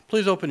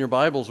Please open your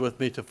Bibles with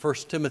me to 1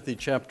 Timothy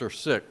chapter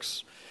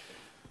 6.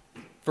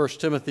 1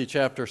 Timothy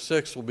chapter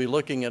 6, we'll be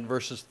looking at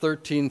verses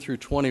 13 through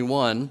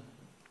 21,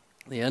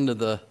 the end of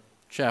the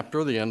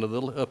chapter, the end of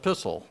the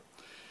epistle.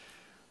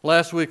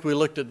 Last week we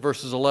looked at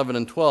verses 11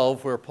 and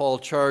 12, where Paul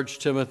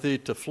charged Timothy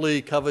to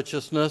flee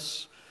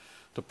covetousness,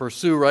 to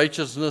pursue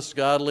righteousness,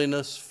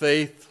 godliness,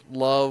 faith,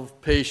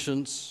 love,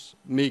 patience,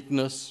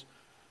 meekness,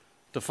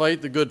 to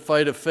fight the good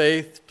fight of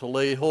faith, to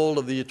lay hold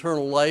of the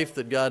eternal life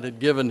that God had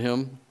given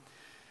him.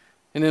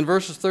 And in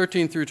verses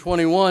 13 through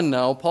 21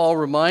 now, Paul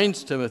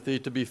reminds Timothy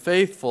to be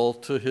faithful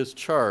to his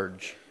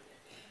charge.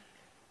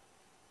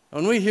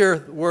 When we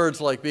hear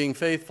words like being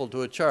faithful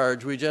to a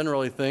charge, we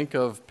generally think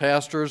of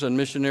pastors and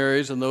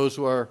missionaries and those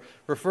who are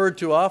referred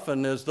to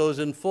often as those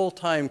in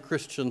full-time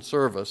Christian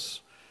service.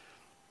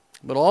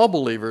 But all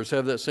believers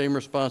have that same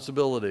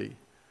responsibility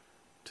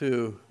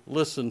to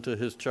listen to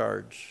his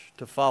charge,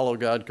 to follow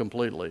God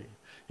completely.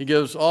 He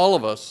gives all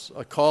of us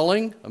a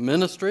calling, a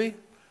ministry,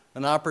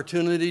 an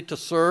opportunity to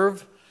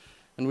serve,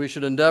 and we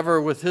should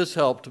endeavor with his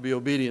help to be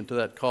obedient to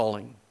that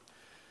calling.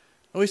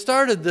 And we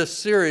started this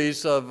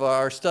series of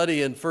our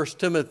study in 1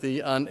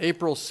 Timothy on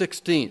April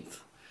 16th.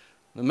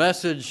 The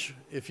message,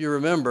 if you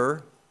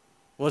remember,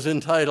 was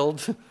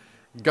entitled,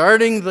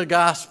 Guarding the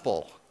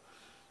Gospel.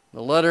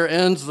 The letter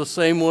ends the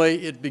same way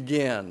it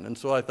began, and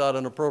so I thought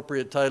an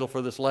appropriate title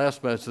for this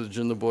last message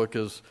in the book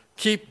is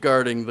Keep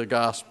Guarding the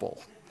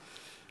Gospel.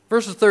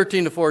 Verses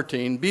 13 to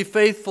 14, Be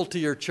faithful to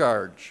your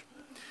charge.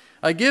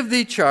 I give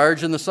thee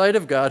charge in the sight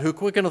of God, who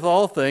quickeneth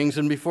all things,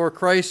 and before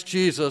Christ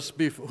Jesus,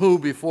 who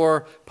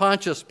before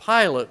Pontius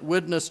Pilate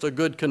witnessed a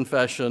good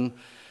confession,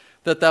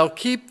 that thou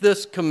keep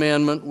this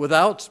commandment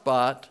without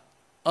spot,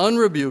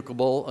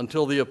 unrebukable,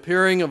 until the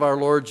appearing of our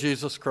Lord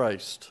Jesus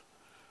Christ.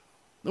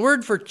 The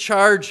word for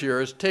charge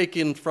here is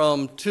taken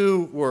from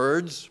two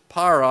words,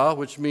 para,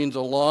 which means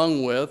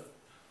along with,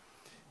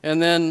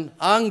 and then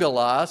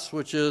angelos,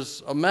 which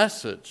is a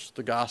message,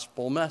 the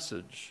gospel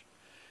message.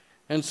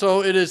 And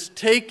so it is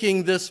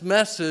taking this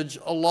message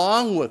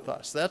along with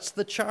us. That's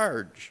the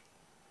charge.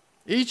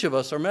 Each of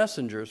us are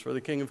messengers for the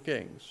King of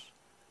Kings.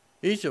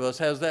 Each of us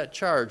has that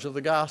charge of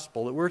the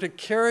gospel that we're to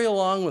carry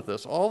along with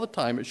us all the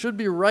time. It should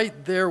be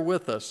right there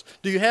with us.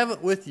 Do you have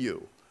it with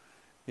you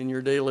in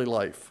your daily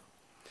life?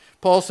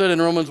 Paul said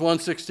in Romans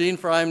 1:16,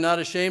 For I am not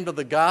ashamed of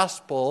the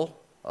gospel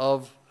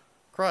of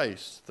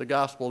Christ. The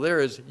gospel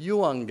there is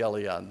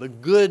euangelion, the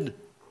good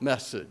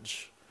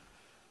message.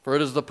 For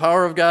it is the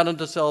power of God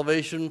unto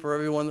salvation for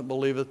everyone that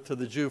believeth, to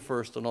the Jew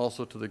first and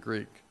also to the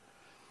Greek.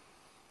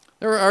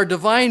 There are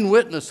divine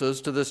witnesses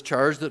to this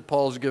charge that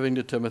Paul is giving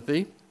to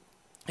Timothy.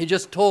 He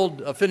just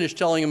finished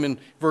telling him in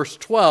verse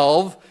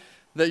 12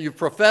 that you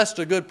professed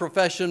a good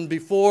profession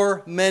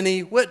before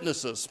many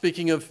witnesses,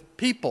 speaking of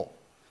people.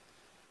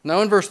 Now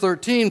in verse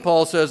 13,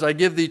 Paul says, I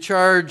give thee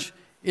charge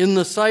in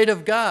the sight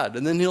of God.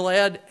 And then he'll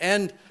add,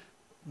 and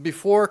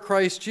before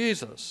Christ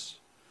Jesus.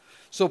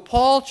 So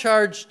Paul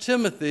charged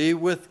Timothy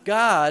with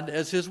God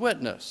as his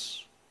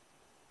witness.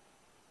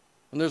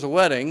 When there's a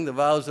wedding, the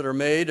vows that are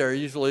made are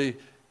usually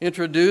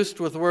introduced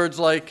with words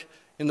like,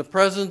 in the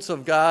presence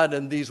of God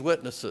and these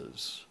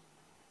witnesses.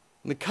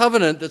 And the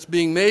covenant that's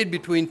being made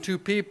between two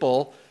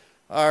people,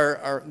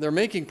 they're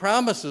making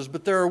promises,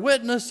 but there are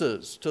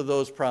witnesses to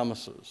those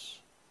promises.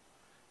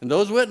 And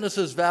those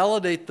witnesses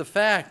validate the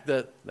fact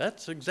that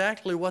that's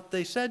exactly what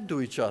they said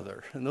to each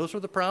other, and those are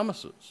the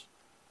promises.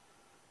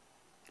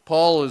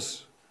 Paul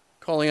is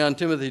calling on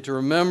Timothy to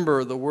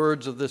remember the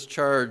words of this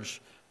charge,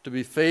 to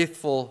be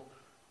faithful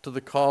to the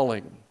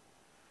calling.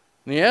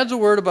 And he adds a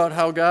word about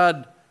how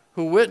God,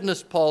 who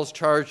witnessed Paul's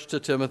charge to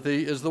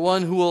Timothy, is the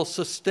one who will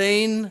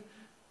sustain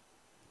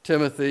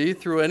Timothy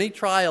through any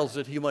trials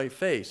that he might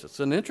face. It's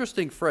an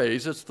interesting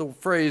phrase. It's the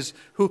phrase,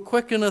 who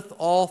quickeneth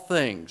all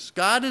things.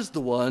 God is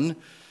the one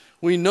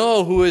we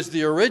know who is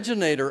the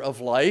originator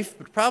of life,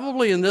 but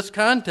probably in this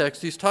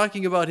context, he's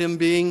talking about him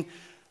being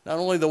not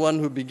only the one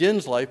who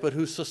begins life, but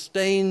who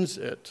sustains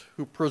it,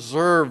 who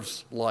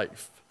preserves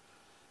life.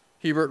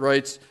 Hebert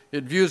writes,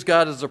 it views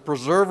God as a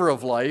preserver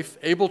of life,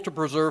 able to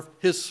preserve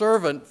his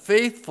servant,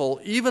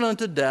 faithful even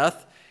unto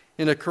death,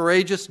 in a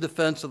courageous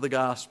defense of the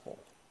gospel.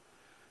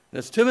 And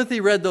as Timothy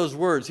read those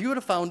words, he would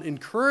have found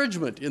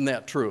encouragement in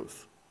that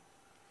truth.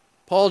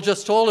 Paul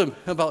just told him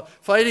about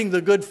fighting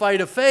the good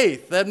fight of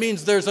faith. That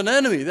means there's an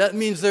enemy. That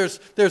means there's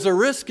a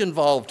risk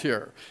involved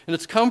here. And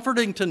it's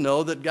comforting to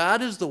know that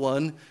God is the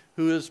one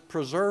who is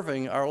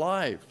preserving our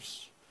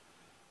lives.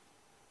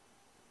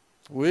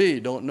 We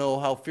don't know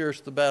how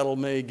fierce the battle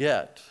may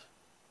get.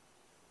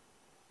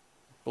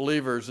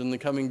 Believers in the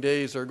coming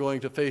days are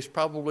going to face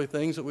probably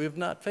things that we have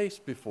not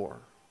faced before.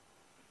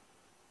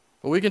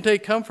 But we can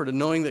take comfort in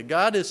knowing that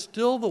God is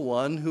still the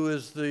one who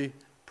is the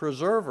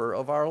preserver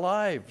of our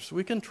lives.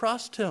 We can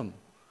trust him.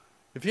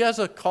 If he has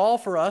a call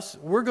for us,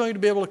 we're going to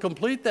be able to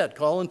complete that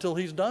call until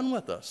he's done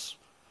with us.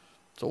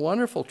 It's a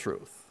wonderful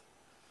truth.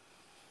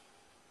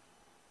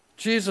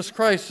 Jesus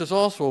Christ is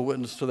also a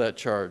witness to that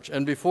charge.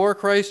 And before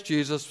Christ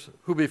Jesus,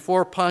 who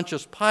before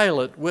Pontius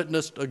Pilate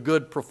witnessed a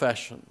good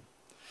profession.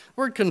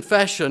 The word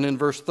confession in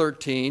verse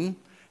 13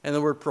 and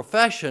the word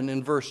profession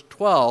in verse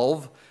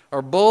 12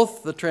 are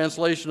both the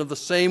translation of the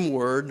same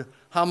word,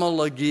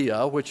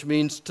 homologia, which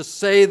means to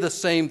say the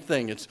same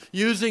thing. It's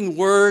using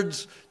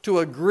words to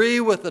agree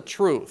with the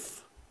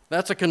truth.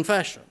 That's a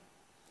confession.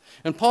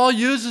 And Paul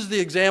uses the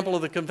example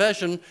of the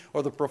confession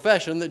or the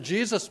profession that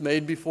Jesus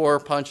made before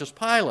Pontius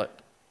Pilate.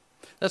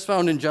 That's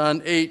found in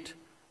John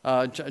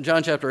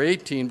chapter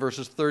 18,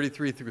 verses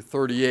 33 through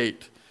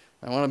 38.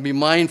 I want to be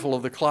mindful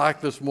of the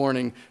clock this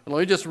morning. Let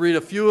me just read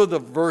a few of the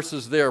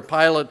verses there.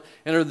 Pilate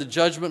entered the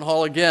judgment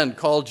hall again,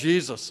 called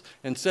Jesus,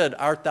 and said,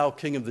 "Art thou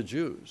king of the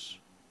Jews?"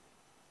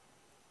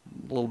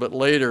 A little bit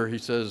later, he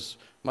says,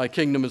 "My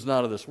kingdom is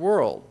not of this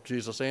world,"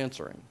 Jesus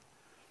answering.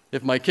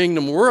 "If my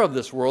kingdom were of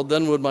this world,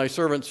 then would my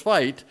servants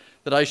fight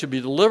that I should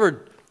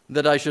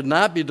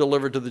not be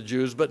delivered to the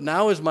Jews, but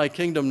now is my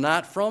kingdom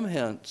not from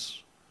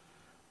hence."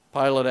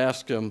 Pilate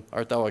asked him,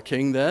 "Art thou a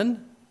king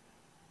then?"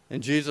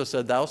 And Jesus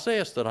said, "Thou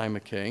sayest that I am a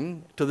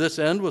king. To this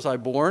end was I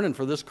born, and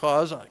for this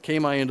cause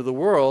came I into the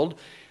world,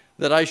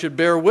 that I should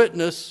bear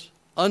witness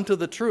unto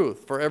the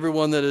truth. For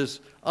everyone that is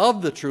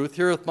of the truth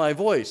heareth my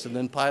voice." And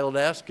then Pilate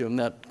asked him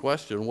that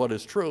question, "What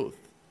is truth?"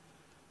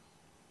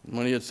 And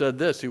when he had said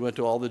this, he went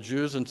to all the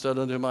Jews and said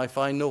unto him, "I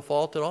find no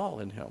fault at all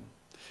in him."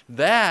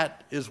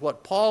 That is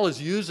what Paul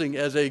is using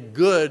as a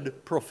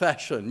good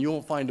profession. You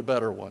won't find a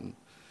better one.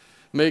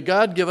 May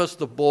God give us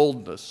the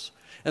boldness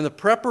and the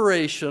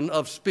preparation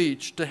of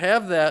speech to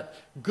have that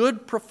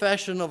good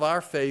profession of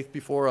our faith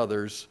before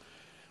others,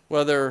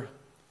 whether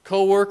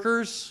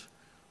co-workers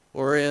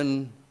or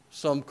in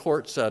some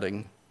court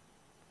setting.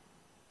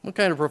 What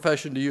kind of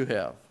profession do you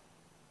have?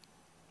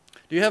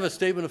 Do you have a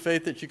statement of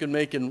faith that you can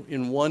make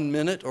in 1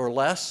 minute or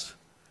less?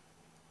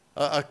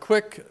 A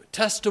quick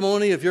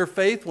testimony of your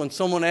faith when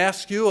someone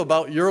asks you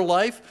about your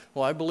life?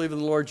 "Well, I believe in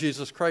the Lord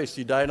Jesus Christ.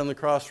 He died on the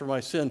cross for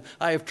my sin.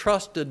 I have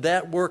trusted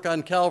that work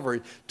on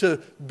Calvary to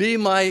be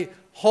my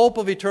hope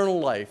of eternal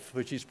life,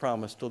 which he's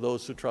promised to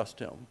those who trust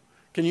him."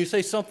 Can you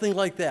say something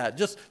like that?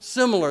 Just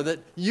similar, that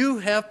you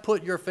have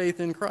put your faith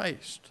in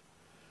Christ.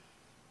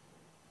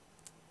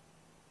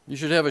 You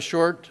should have a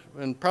short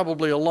and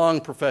probably a long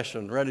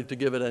profession ready to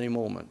give at any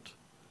moment.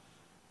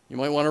 You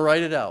might want to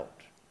write it out.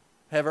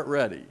 Have it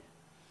ready.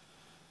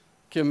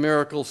 Kim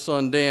Miracle's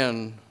son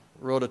Dan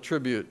wrote a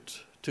tribute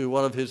to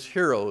one of his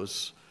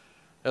heroes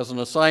as an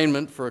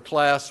assignment for a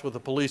class with the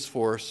police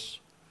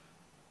force.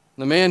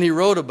 The man he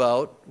wrote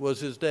about was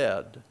his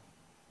dad.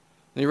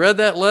 And he read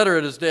that letter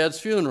at his dad's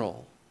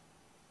funeral.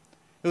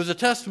 It was a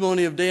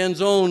testimony of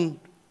Dan's own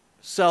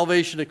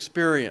salvation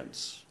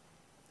experience,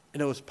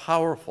 and it was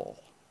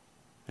powerful.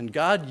 And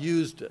God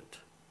used it.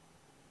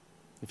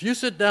 If you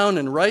sit down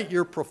and write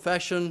your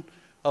profession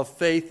of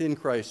faith in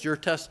Christ, your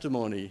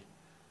testimony,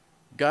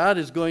 God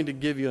is going to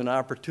give you an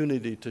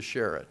opportunity to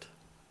share it.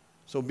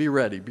 So be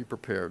ready, be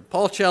prepared.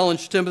 Paul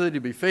challenged Timothy to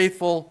be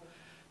faithful,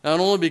 not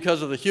only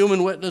because of the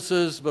human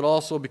witnesses, but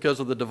also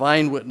because of the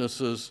divine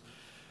witnesses,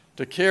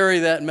 to carry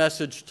that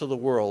message to the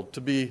world,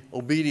 to be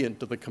obedient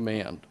to the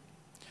command.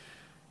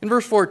 In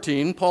verse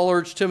 14, Paul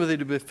urged Timothy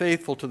to be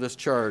faithful to this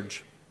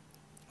charge,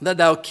 that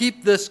thou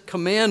keep this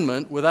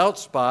commandment without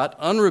spot,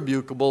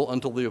 unrebukable,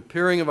 until the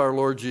appearing of our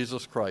Lord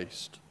Jesus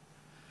Christ.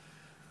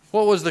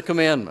 What was the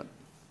commandment?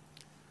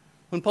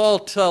 When Paul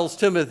tells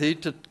Timothy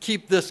to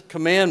keep this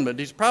commandment,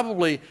 he's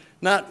probably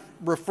not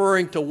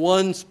referring to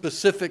one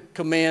specific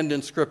command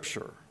in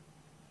Scripture.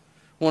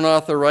 One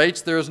author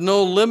writes, "There is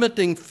no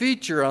limiting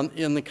feature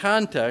in the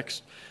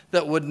context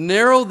that would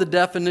narrow the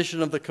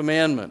definition of the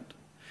commandment.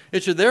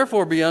 It should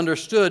therefore be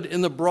understood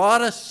in the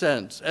broadest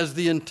sense as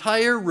the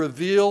entire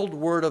revealed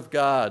Word of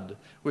God,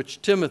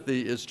 which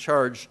Timothy is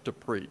charged to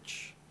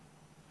preach."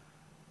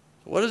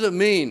 What does it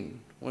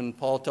mean when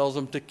Paul tells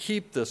him to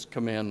keep this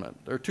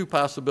commandment? There are two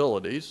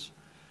possibilities.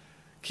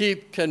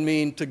 Keep can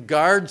mean to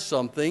guard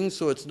something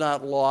so it's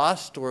not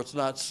lost or it's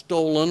not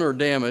stolen or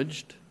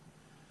damaged.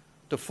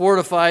 To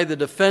fortify the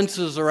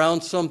defenses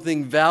around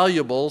something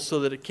valuable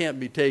so that it can't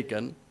be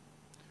taken.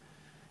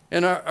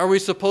 And are we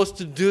supposed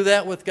to do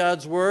that with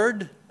God's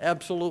Word?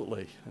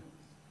 Absolutely.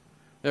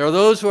 There are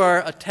those who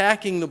are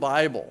attacking the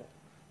Bible,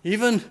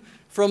 even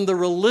from the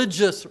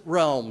religious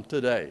realm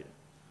today.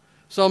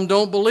 Some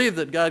don't believe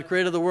that God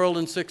created the world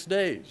in 6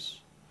 days.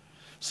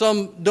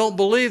 Some don't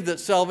believe that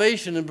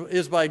salvation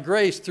is by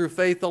grace through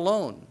faith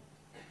alone.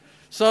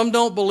 Some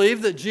don't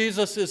believe that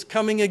Jesus is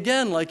coming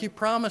again like he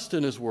promised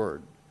in his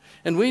Word.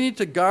 And we need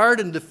to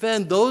guard and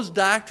defend those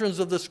doctrines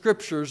of the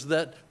Scriptures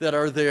that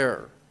are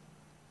there.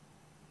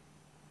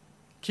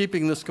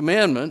 Keeping this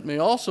commandment may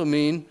also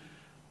mean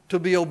to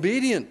be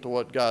obedient to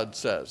what God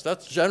says.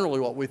 That's generally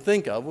what we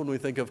think of when we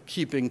think of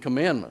keeping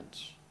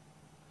commandments.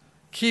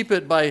 Keep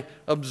it by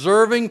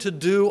observing to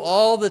do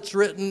all that's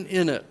written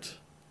in it.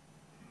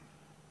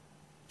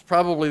 It's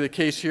probably the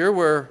case here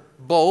where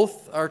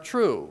both are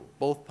true,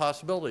 both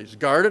possibilities.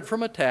 Guard it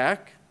from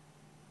attack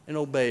and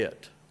obey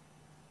it.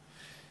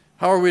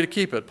 How are we to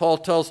keep it? Paul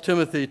tells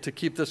Timothy to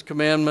keep this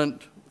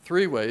commandment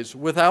 3 ways: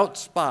 without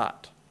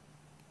spot.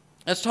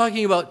 That's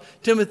talking about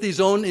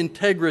Timothy's own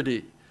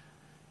integrity,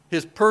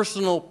 his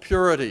personal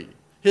purity.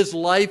 His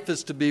life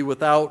is to be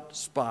without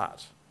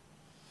spot.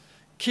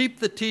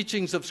 Keep the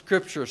teachings of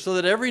Scripture so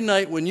that every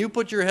night when you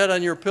put your head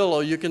on your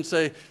pillow, you can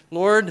say,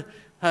 Lord,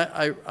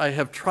 I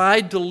have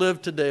tried to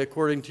live today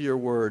according to your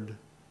word.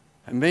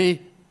 I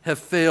may have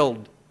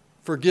failed.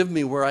 Forgive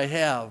me where I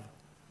have,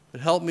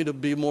 but help me to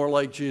be more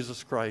like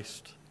Jesus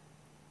Christ.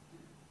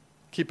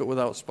 Keep it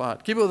without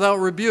spot. Keep it without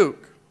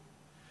rebuke.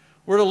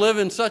 We're to live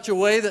in such a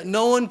way that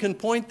no one can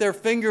point their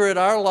finger at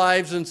our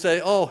lives and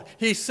say, oh,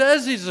 he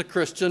says he's a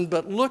Christian,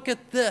 but look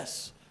at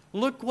this.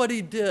 Look what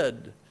he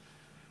did.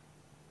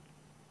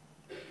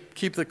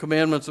 Keep the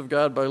commandments of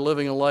God by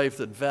living a life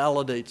that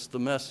validates the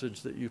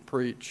message that you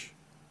preach.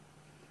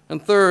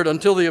 And third,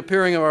 until the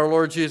appearing of our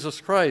Lord Jesus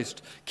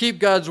Christ. Keep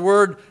God's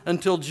word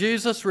until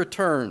Jesus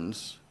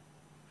returns.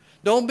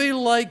 Don't be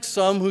like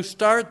some who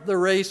start the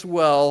race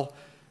well,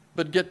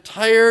 but get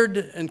tired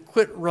and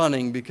quit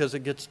running because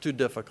it gets too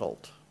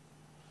difficult.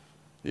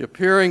 The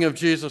appearing of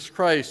Jesus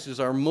Christ is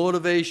our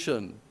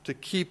motivation to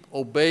keep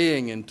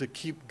obeying and to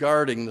keep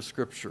guarding the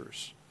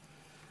Scriptures.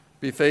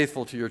 Be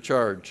faithful to your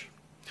charge.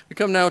 We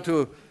come now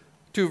to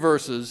two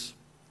verses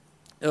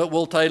that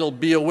we'll title,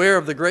 Be Aware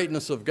of the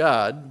Greatness of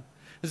God.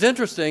 It's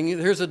interesting,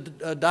 here's a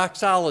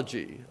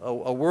doxology,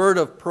 a word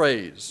of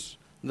praise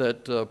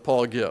that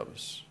Paul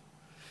gives.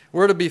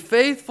 We're to be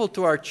faithful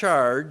to our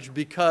charge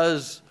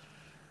because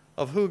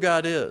of who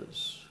God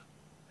is.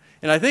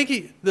 And I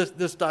think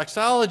this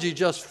doxology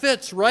just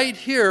fits right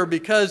here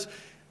because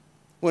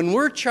when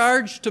we're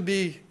charged to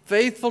be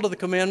faithful to the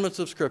commandments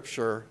of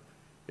Scripture,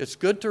 it's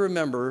good to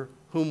remember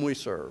whom we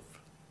serve.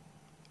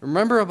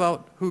 Remember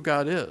about who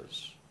God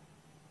is.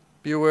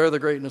 Be aware of the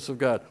greatness of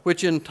God,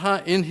 which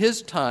in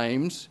his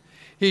times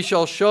he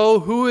shall show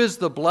who is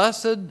the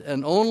blessed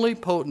and only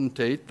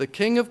potentate, the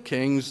King of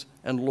kings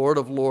and Lord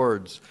of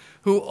lords,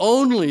 who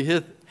only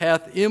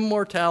hath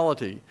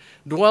immortality,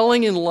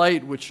 dwelling in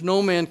light which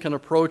no man can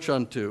approach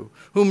unto,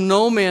 whom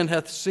no man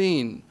hath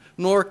seen,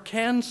 nor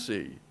can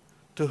see,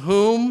 to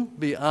whom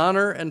be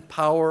honor and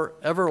power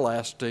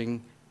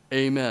everlasting.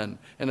 Amen.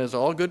 And as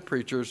all good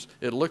preachers,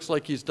 it looks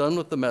like he's done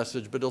with the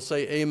message, but he'll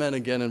say amen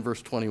again in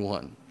verse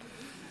 21.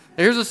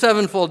 Here's a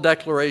sevenfold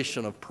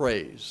declaration of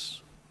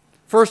praise.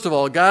 First of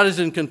all, God is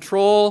in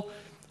control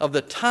of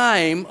the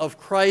time of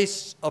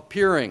Christ's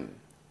appearing,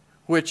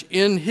 which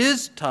in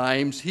his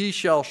times he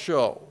shall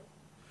show.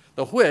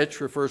 The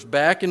which refers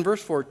back in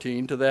verse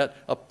 14 to that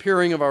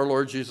appearing of our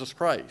Lord Jesus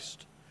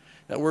Christ.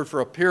 That word for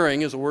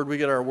appearing is a word we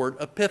get our word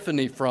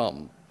epiphany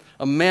from,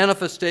 a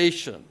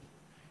manifestation.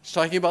 He's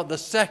talking about the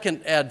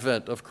second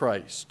advent of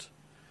Christ.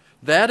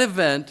 That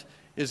event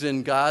is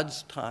in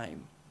God's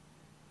time.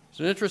 It's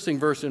an interesting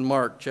verse in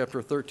Mark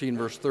chapter 13,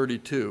 verse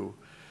 32.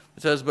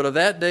 It says, but of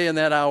that day and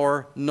that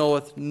hour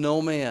knoweth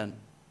no man.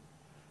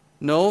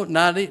 No,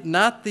 not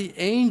the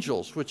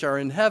angels which are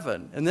in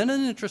heaven. And then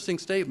an interesting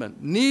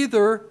statement.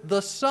 Neither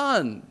the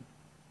Son,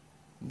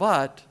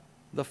 but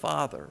the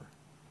Father.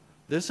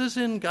 This is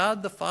in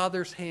God the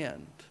Father's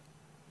hand,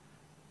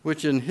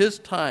 which in his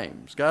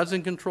times, God's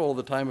in control of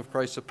the time of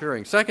Christ's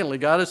appearing. Secondly,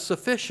 God is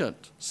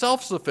sufficient,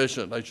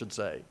 self-sufficient, I should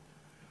say.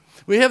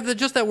 We have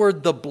just that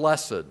word, the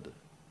blessed.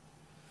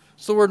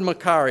 It's the word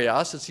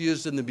makarios. It's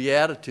used in the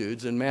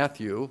Beatitudes in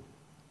Matthew.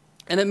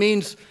 And it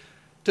means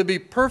to be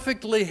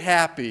perfectly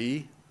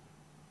happy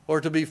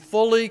or to be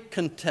fully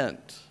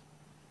content.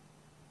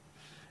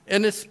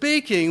 And it's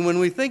speaking, when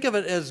we think of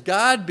it as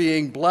God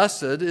being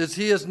blessed, is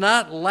he is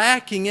not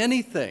lacking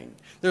anything.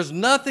 There's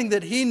nothing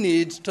that he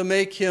needs to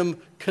make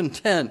him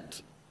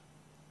content.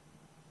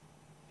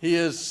 He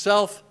is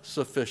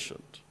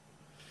self-sufficient.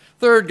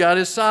 Third, God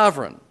is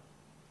sovereign.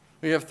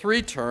 We have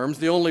three terms.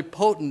 The only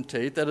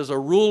potentate, that is a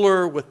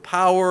ruler with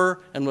power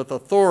and with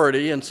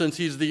authority, and since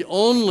he's the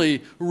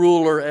only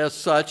ruler as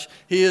such,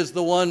 he is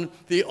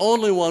the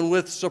only one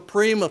with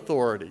supreme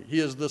authority.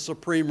 He is the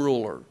supreme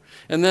ruler.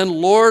 And then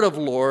Lord of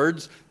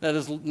lords, that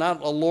is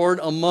not a lord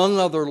among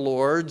other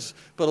lords,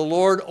 but a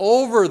lord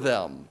over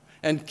them,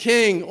 and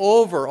king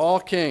over all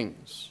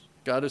kings.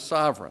 God is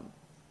sovereign.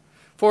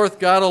 Fourth,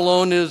 God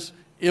alone is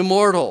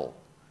immortal,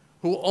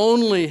 who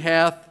only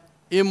hath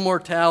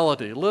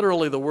immortality.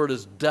 Literally, the word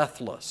is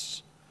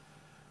deathless.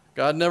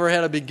 God never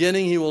had a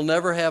beginning. He will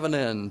never have an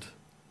end.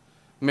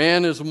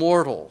 Man is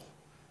mortal.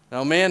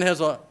 Now, man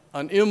has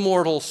an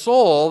immortal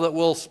soul that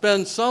will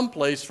spend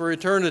someplace for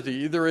eternity,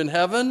 either in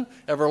heaven,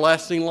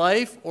 everlasting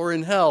life, or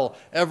in hell,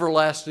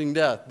 everlasting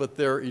death, but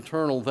they're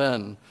eternal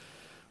then.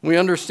 We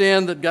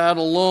understand that God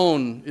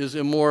alone is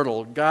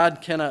immortal. God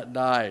cannot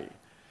die.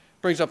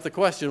 Brings up the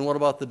question, what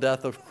about the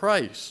death of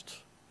Christ?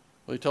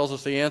 Well, he tells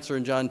us the answer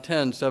in John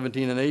 10,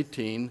 17 and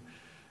 18.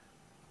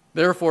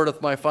 Therefore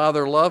doth my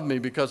Father love me,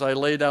 because I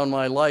lay down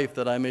my life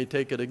that I may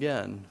take it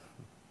again.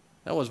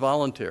 That was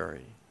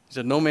voluntary. He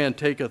said, no man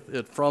taketh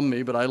it from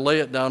me, but I lay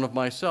it down of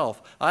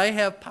myself. I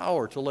have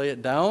power to lay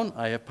it down.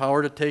 I have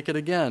power to take it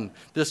again.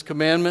 This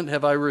commandment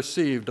have I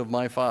received of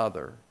my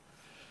Father.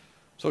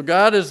 So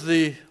God is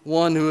the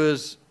one who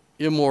is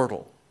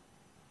immortal.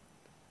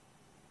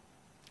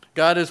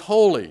 God is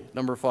holy,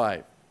 number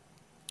 5.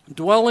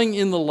 dwelling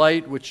in the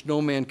light which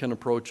no man can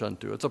approach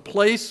unto. It's a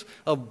place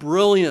of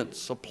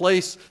brilliance, a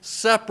place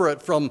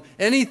separate from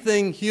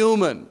anything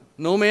human.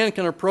 No man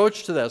can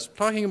approach to that. It's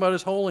talking about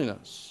his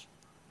holiness.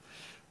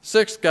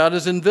 6, God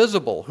is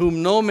invisible,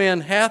 whom no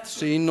man hath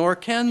seen nor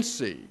can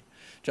see.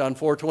 John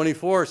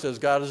 4:24 says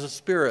God is a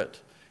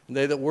spirit, and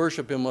they that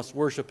worship him must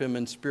worship him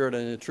in spirit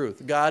and in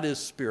truth. God is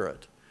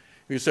spirit.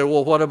 You say,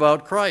 well, what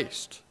about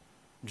Christ?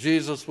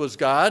 Jesus was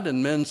God,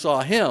 and men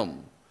saw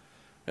him.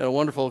 And a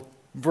wonderful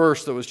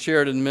verse that was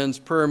shared in men's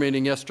prayer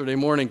meeting yesterday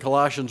morning,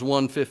 Colossians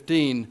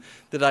 1:15,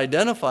 that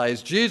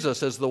identifies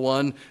Jesus as the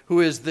one who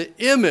is the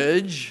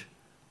image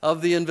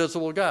of the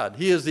invisible God.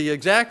 He is the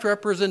exact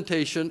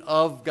representation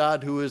of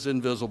God who is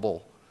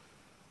invisible.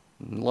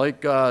 And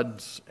like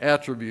God's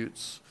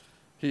attributes,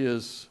 he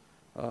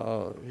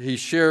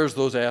shares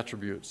those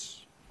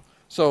attributes.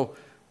 So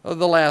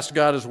the last,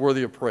 God is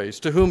worthy of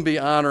praise, to whom be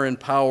honor and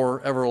power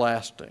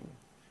everlasting.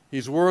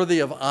 He's worthy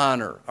of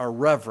honor, our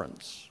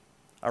reverence,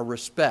 our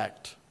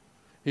respect.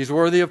 He's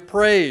worthy of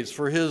praise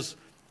for his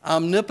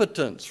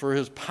omnipotence, for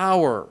his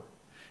power.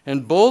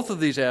 And both of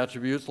these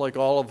attributes, like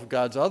all of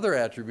God's other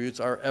attributes,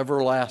 are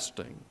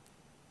everlasting.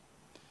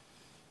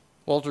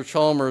 Walter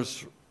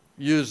Chalmers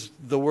used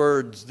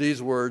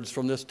these words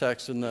from this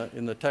text in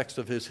the text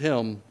of his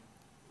hymn: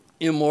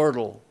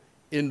 immortal,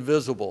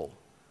 invisible,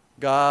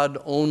 God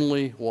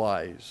only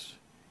wise,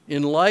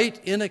 in light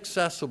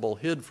inaccessible,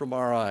 hid from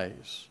our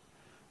eyes,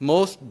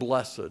 most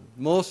blessed,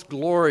 most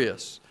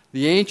glorious,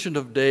 the Ancient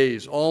of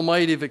Days,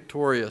 almighty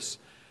victorious,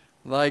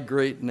 thy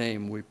great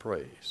name we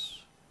praise.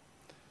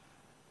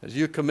 As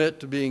you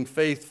commit to being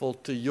faithful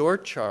to your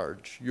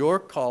charge, your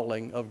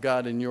calling of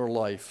God in your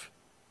life,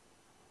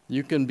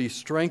 you can be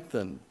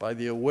strengthened by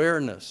the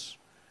awareness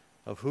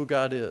of who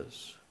God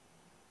is,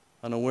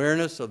 an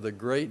awareness of the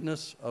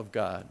greatness of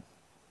God.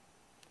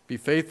 Be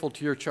faithful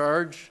to your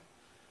charge.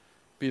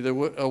 Be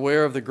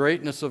aware of the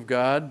greatness of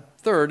God.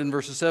 Third, in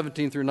verses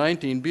 17 through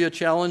 19, be a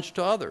challenge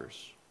to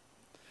others.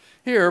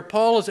 Here,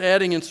 Paul is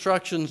adding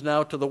instructions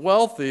now to the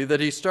wealthy that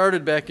he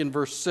started back in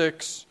verse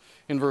 6.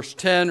 In verse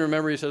 10,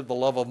 remember he said the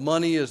love of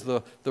money is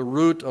the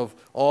root of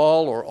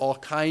all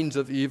kinds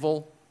of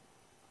evil.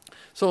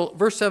 So,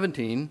 verse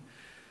 17,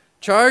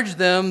 charge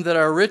them that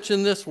are rich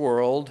in this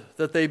world,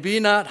 that they be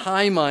not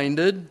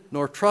high-minded,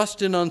 nor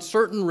trust in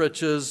uncertain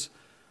riches,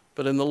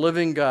 but in the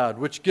living God,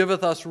 which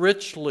giveth us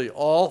richly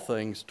all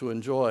things to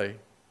enjoy.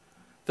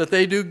 That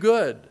they do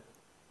good,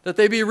 that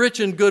they be rich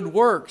in good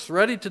works,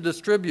 ready to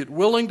distribute,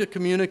 willing to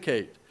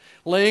communicate,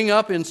 laying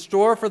up in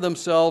store for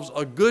themselves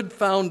a good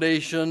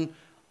foundation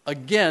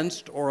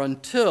against or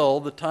until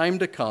the time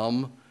to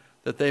come,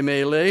 that they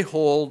may lay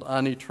hold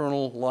on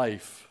eternal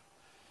life.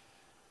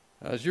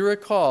 As you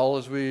recall,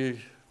 as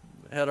we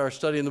had our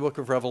study in the book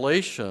of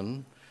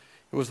Revelation,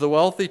 it was the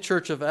wealthy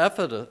church of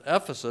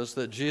Ephesus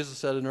that Jesus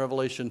said in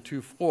Revelation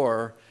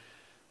 2:4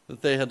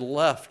 that they had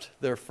left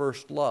their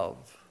first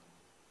love.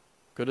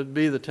 Could it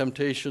be the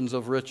temptations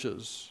of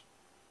riches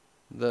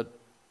that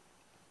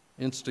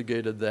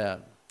instigated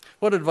that?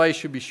 What advice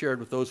should be shared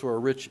with those who are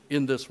rich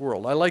in this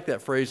world? I like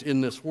that phrase,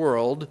 in this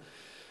world,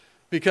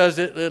 because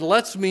it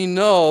lets me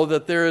know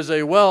that there is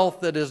a wealth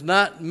that is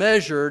not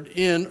measured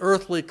in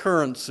earthly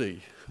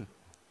currency.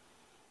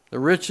 The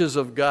riches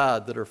of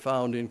God that are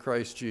found in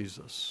Christ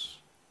Jesus.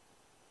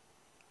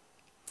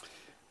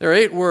 There are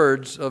 8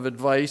 words of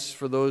advice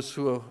for those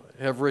who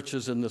have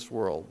riches in this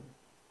world.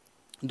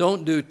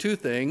 Don't do 2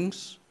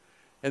 things,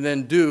 and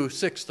then do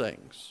 6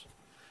 things.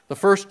 The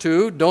first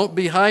 2, don't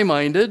be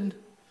high-minded.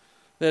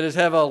 That is,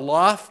 have a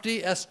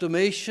lofty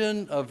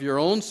estimation of your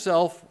own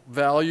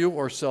self-value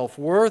or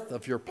self-worth,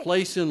 of your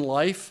place in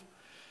life.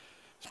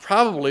 It's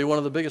probably one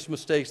of the biggest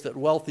mistakes that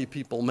wealthy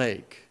people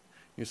make.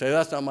 You say,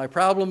 that's not my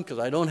problem because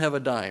I don't have a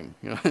dime.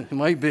 It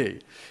might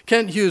be.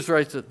 Kent Hughes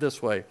writes it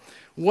this way: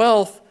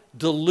 wealth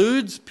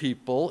deludes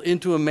people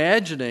into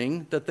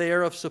imagining that they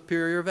are of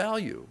superior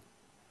value.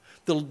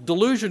 The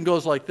delusion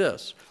goes like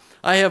this: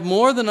 I have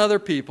more than other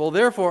people,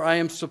 therefore I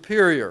am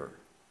superior.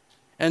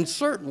 And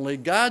certainly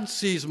God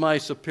sees my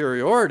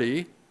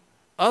superiority,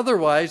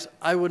 otherwise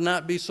I would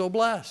not be so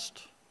blessed.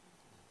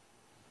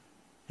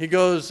 He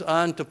goes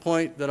on to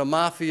point that a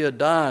mafia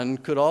don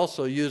could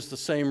also use the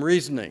same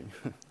reasoning.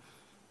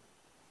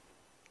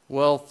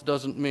 Wealth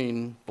doesn't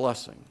mean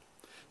blessing.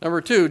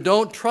 Number 2,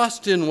 don't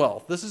trust in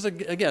wealth. This is,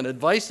 again,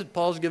 advice that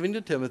Paul's giving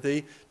to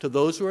Timothy, to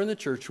those who are in the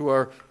church who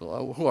are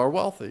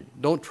wealthy.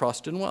 Don't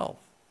trust in wealth.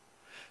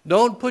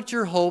 Don't put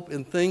your hope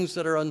in things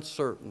that are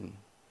uncertain.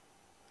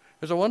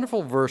 There's a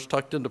wonderful verse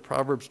tucked into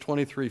Proverbs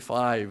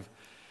 23:5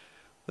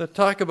 that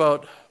talk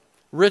about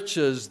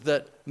riches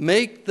that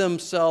make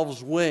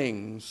themselves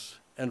wings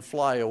and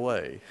fly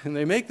away. And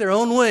they make their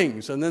own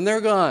wings, and then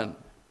they're gone.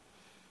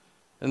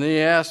 And then he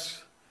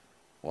asks,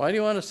 why do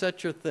you want to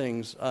set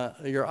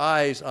your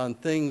eyes on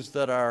things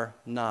that are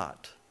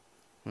not?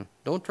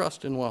 Don't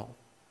trust in wealth.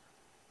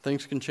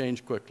 Things can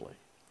change quickly.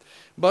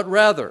 But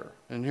rather,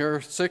 and here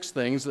are 6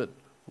 things that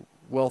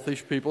wealthy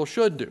people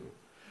should do.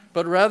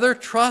 but rather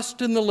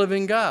trust in the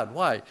living God.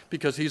 Why?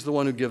 Because he's the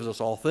one who gives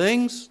us all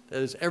things.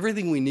 That is,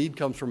 everything we need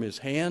comes from his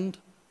hand.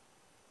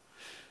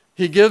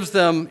 He gives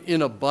them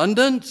in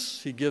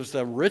abundance. He gives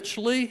them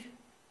richly.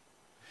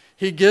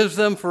 He gives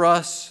them for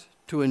us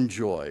to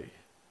enjoy.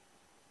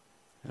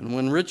 And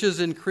when riches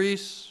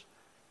increase,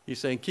 he's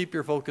saying, keep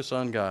your focus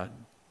on God.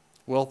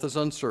 Wealth is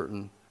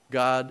uncertain.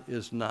 God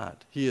is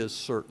not. He is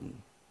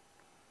certain.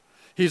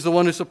 He's the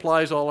one who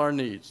supplies all our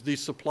needs.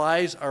 These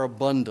supplies are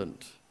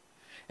abundant.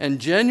 And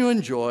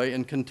genuine joy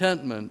and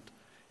contentment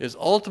is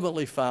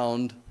ultimately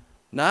found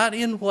not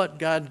in what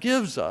God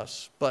gives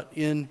us, but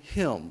in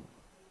him.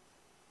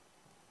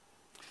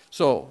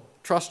 So,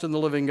 trust in the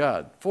living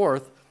God.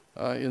 Fourth,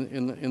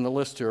 in the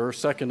list here, or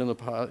second in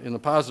the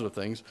positive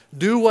things,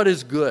 do what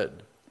is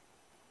good.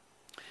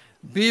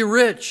 Be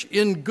rich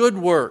in good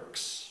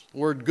works. The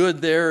word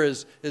good there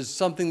is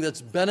something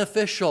that's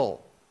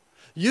beneficial.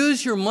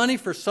 Use your money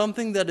for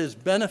something that is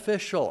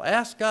beneficial.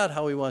 Ask God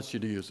how he wants you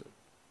to use it.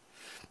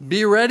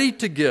 Be ready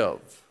to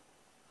give.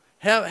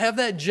 Have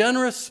that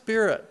generous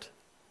spirit.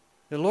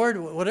 And Lord,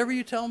 whatever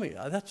you tell me,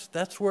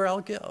 that's where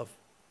I'll give.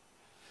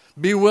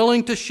 Be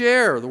willing to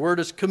share. The word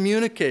is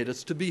communicate.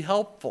 It's to be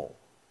helpful.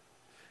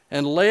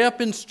 And lay up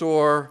in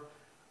store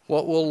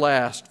what will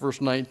last,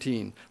 verse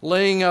 19.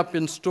 Laying up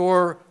in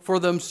store for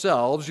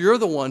themselves. You're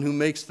the one who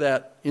makes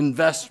that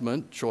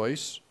investment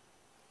choice.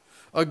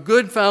 A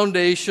good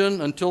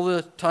foundation until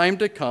the time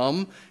to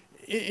come.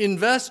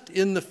 Invest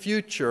in the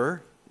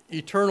future,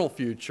 eternal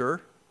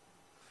future.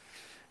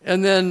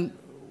 And then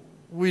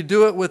we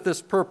do it with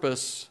this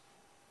purpose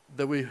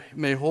that we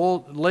may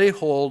lay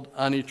hold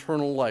on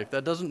eternal life.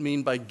 That doesn't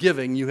mean by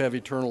giving you have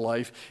eternal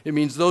life. It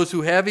means those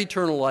who have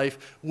eternal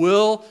life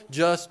will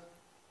just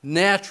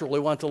naturally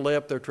want to lay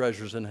up their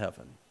treasures in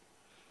heaven.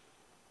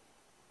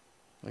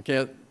 I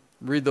can't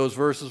read those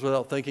verses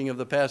without thinking of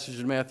the passage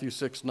in Matthew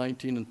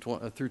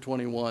 6:19 through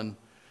 21.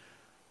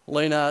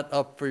 Lay not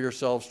up for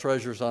yourselves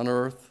treasures on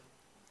earth,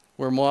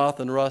 where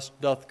moth and rust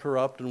doth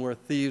corrupt, and where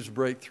thieves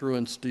break through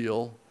and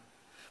steal.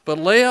 But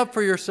lay up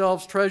for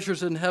yourselves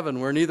treasures in heaven,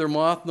 where neither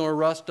moth nor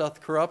rust doth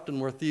corrupt, and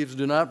where thieves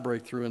do not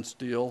break through and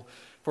steal.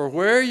 For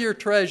where your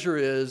treasure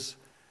is,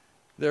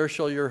 there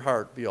shall your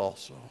heart be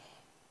also.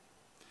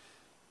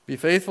 Be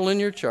faithful in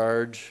your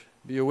charge.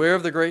 Be aware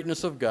of the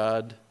greatness of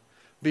God.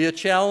 Be a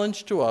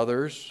challenge to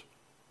others.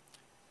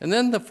 And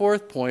then the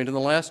fourth point in the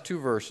last two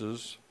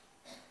verses,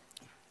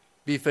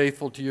 be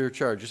faithful to your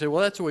charge. You say,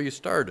 well, that's the way you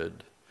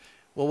started.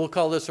 Well, we'll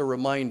call this a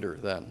reminder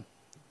then.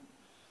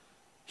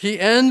 He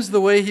ends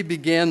the way he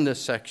began this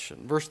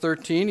section. Verse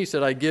 13, he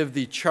said, I give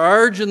thee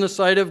charge in the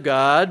sight of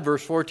God.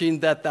 Verse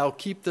 14, that thou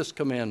keep this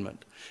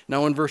commandment.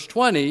 Now in verse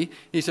 20,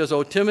 he says,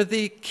 O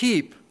Timothy,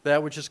 keep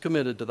that which is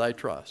committed to thy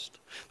trust.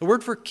 The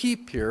word for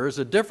keep here is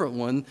a different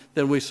one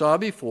than we saw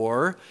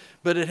before,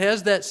 but it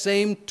has that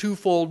same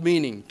twofold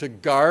meaning, to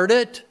guard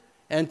it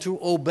and to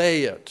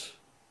obey it.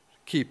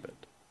 Keep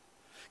it.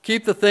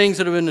 Keep the things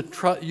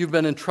that you've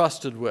been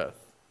entrusted with.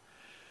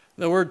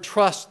 The word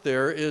trust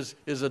there is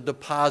a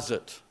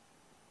deposit.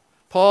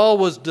 Paul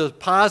was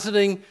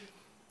depositing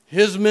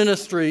his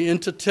ministry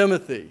into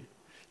Timothy.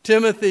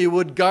 Timothy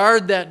would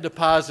guard that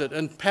deposit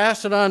and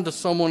pass it on to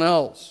someone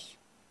else.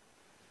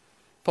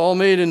 Paul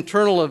made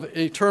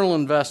eternal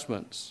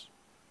investments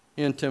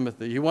in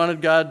Timothy. He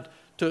wanted God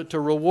to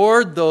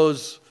reward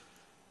those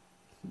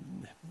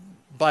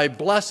by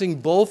blessing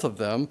both of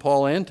them,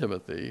 Paul and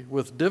Timothy,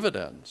 with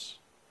dividends.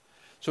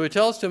 So he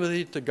tells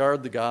Timothy to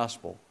guard the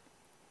gospel.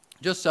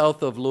 Just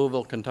south of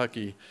Louisville,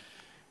 Kentucky,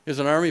 is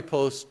an army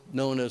post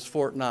known as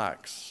Fort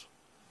Knox.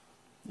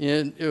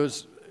 And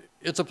it's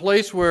a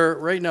place where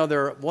right now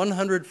there are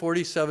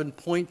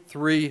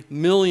 147.3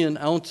 million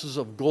ounces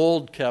of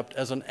gold kept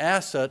as an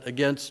asset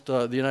against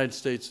the United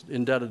States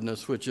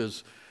indebtedness, which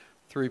is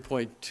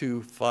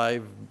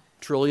 3.25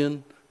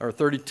 trillion or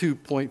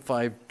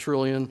 32.5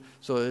 trillion.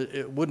 So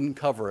it wouldn't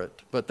cover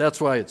it, but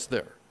that's why it's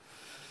there.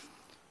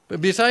 But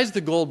besides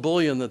the gold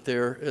bullion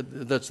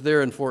that's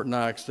there in Fort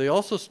Knox, they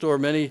also store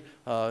many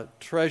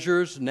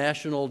treasures,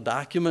 national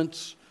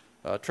documents,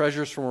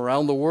 treasures from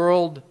around the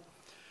world.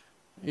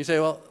 You say,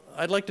 well,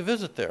 I'd like to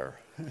visit there,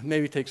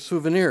 maybe take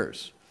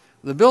souvenirs.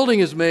 The building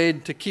is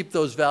made to keep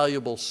those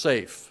valuables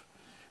safe.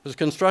 It was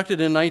constructed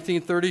in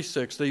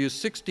 1936. They used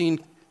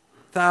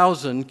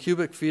 16,000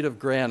 cubic feet of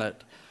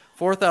granite,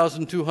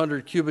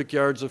 4,200 cubic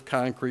yards of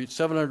concrete,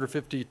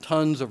 750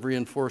 tons of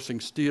reinforcing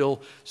steel,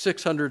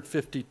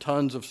 650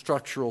 tons of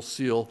structural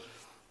steel.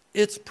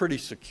 It's pretty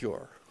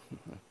secure.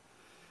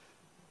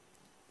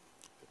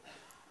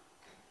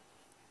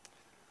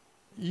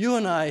 You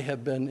and I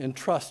have been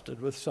entrusted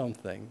with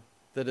something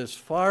that is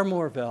far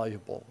more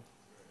valuable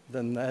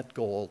than that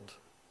gold.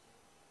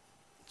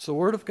 It's the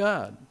Word of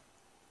God.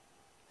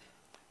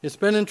 It's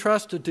been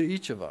entrusted to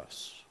each of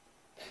us.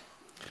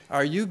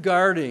 Are you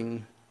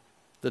guarding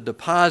the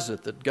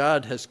deposit that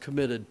God has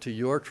committed to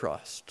your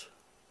trust?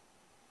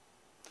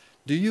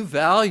 Do you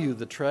value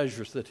the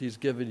treasures that He's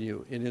given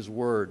you in His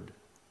Word?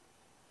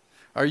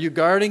 Are you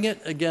guarding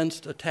it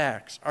against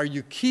attacks? Are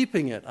you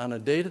keeping it on a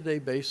day-to-day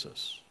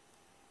basis?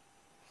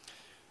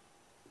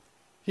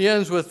 He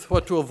ends with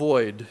what to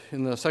avoid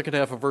in the second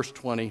half of verse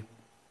 20.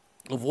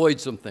 Avoid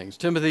some things.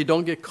 Timothy,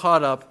 don't get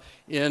caught up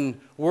in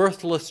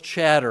worthless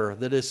chatter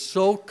that is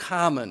so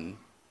common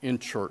in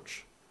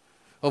church.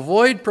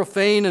 Avoid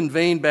profane and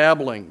vain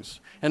babblings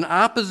and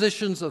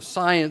oppositions of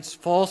science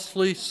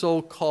falsely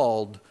so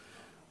called,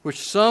 which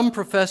some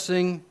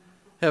professing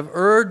have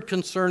erred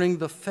concerning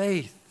the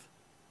faith.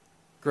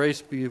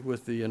 Grace be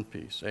with thee and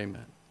peace.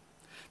 Amen.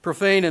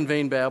 Profane and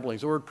vain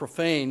babblings. The word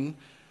profane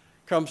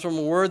comes from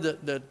a word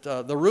that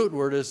the root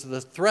word is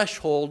the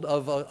threshold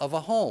of a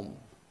home.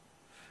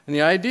 And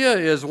the idea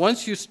is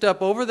once you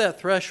step over that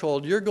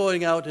threshold, you're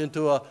going out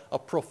into a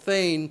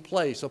profane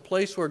place, a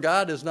place where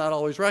God is not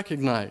always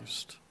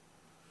recognized.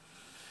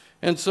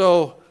 And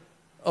so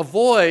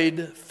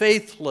avoid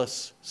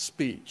faithless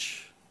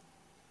speech.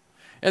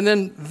 And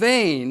then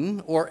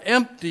vain or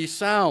empty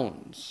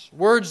sounds,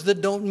 words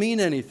that don't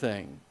mean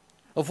anything.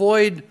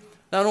 Avoid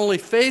not only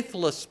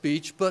faithless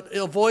speech, but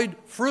avoid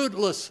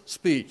fruitless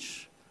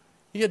speech.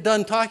 You get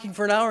done talking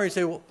for an hour and you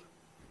say, well,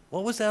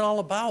 what was that all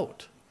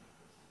about?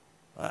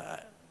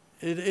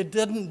 It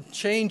didn't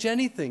change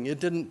anything. It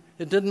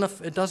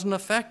doesn't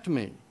affect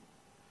me.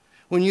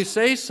 When you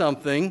say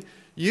something,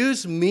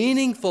 use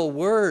meaningful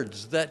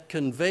words that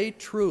convey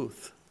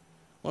truth.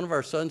 One of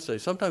our sons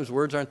says, sometimes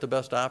words aren't the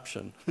best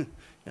option.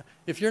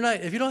 If you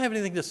don't have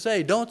anything to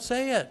say, don't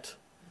say it.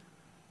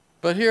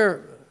 But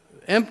here,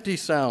 empty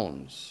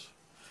sounds.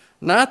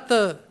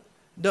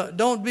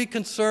 Don't be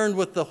concerned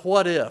with the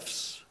what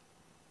ifs.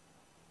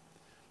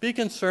 Be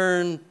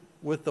concerned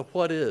with the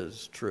what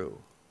is true.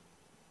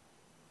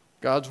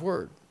 God's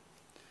word.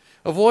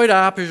 Avoid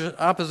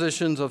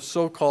oppositions of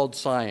so-called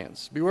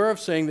science. Beware of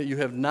saying that you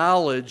have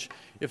knowledge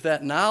if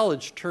that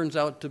knowledge turns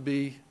out to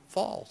be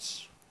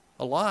false,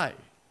 a lie.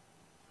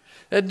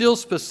 That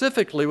deals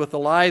specifically with the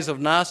lies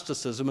of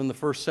Gnosticism in the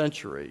first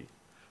century.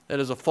 That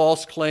is a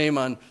false claim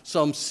on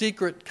some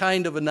secret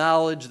kind of a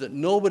knowledge that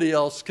nobody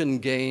else can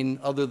gain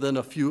other than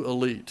a few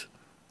elite.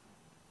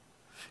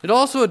 It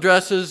also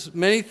addresses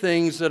many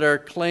things that are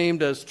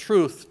claimed as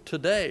truth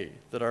today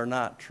that are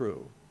not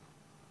true.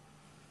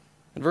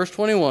 In verse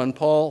 21,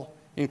 Paul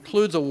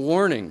includes a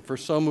warning for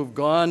some who've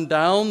gone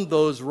down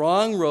those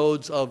wrong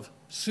roads of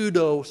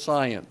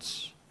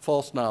pseudoscience,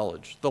 false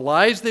knowledge. The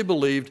lies they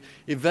believed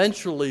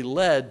eventually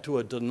led to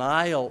a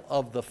denial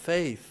of the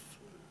faith.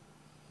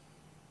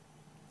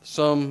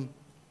 Some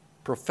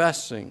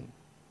professing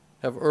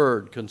have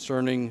erred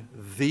concerning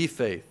the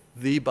faith,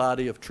 the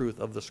body of truth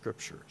of the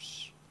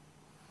Scriptures.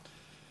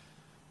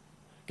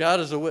 God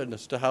is a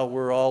witness to how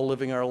we're all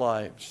living our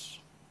lives.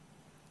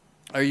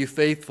 Are you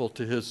faithful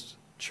to His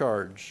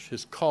charge,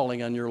 His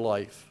calling on your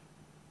life?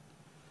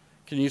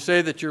 Can you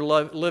say that you're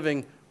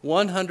living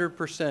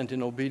 100%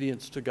 in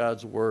obedience to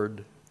God's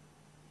word?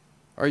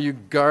 Are you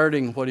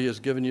guarding what He has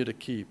given you to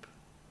keep?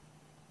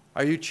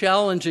 Are you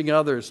challenging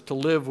others to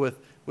live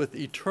with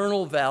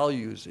eternal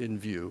values in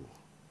view?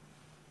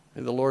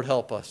 May the Lord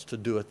help us to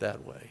do it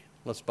that way.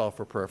 Let's bow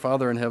for prayer.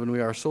 Father in heaven,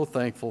 we are so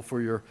thankful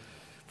for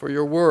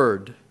your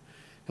word.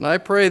 And I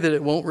pray that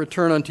it won't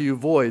return unto you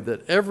void,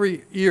 that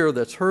every ear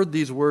that's heard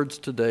these words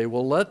today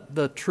will let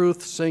the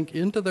truth sink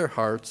into their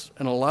hearts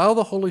and allow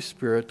the Holy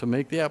Spirit to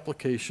make the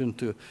application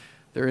to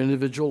their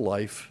individual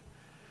life.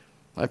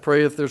 I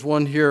pray if there's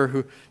one here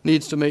who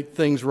needs to make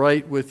things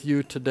right with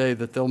you today,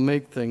 that they'll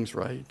make things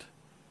right.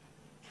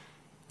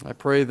 I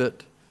pray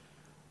that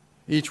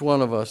each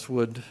one of us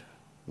would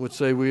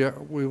say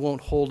we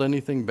won't hold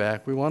anything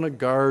back. We want to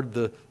guard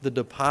the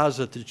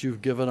deposit that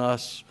you've given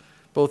us,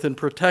 both in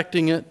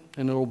protecting it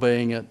and in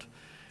obeying it.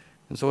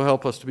 And so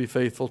help us to be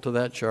faithful to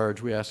that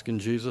charge, we ask in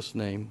Jesus'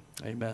 name. Amen.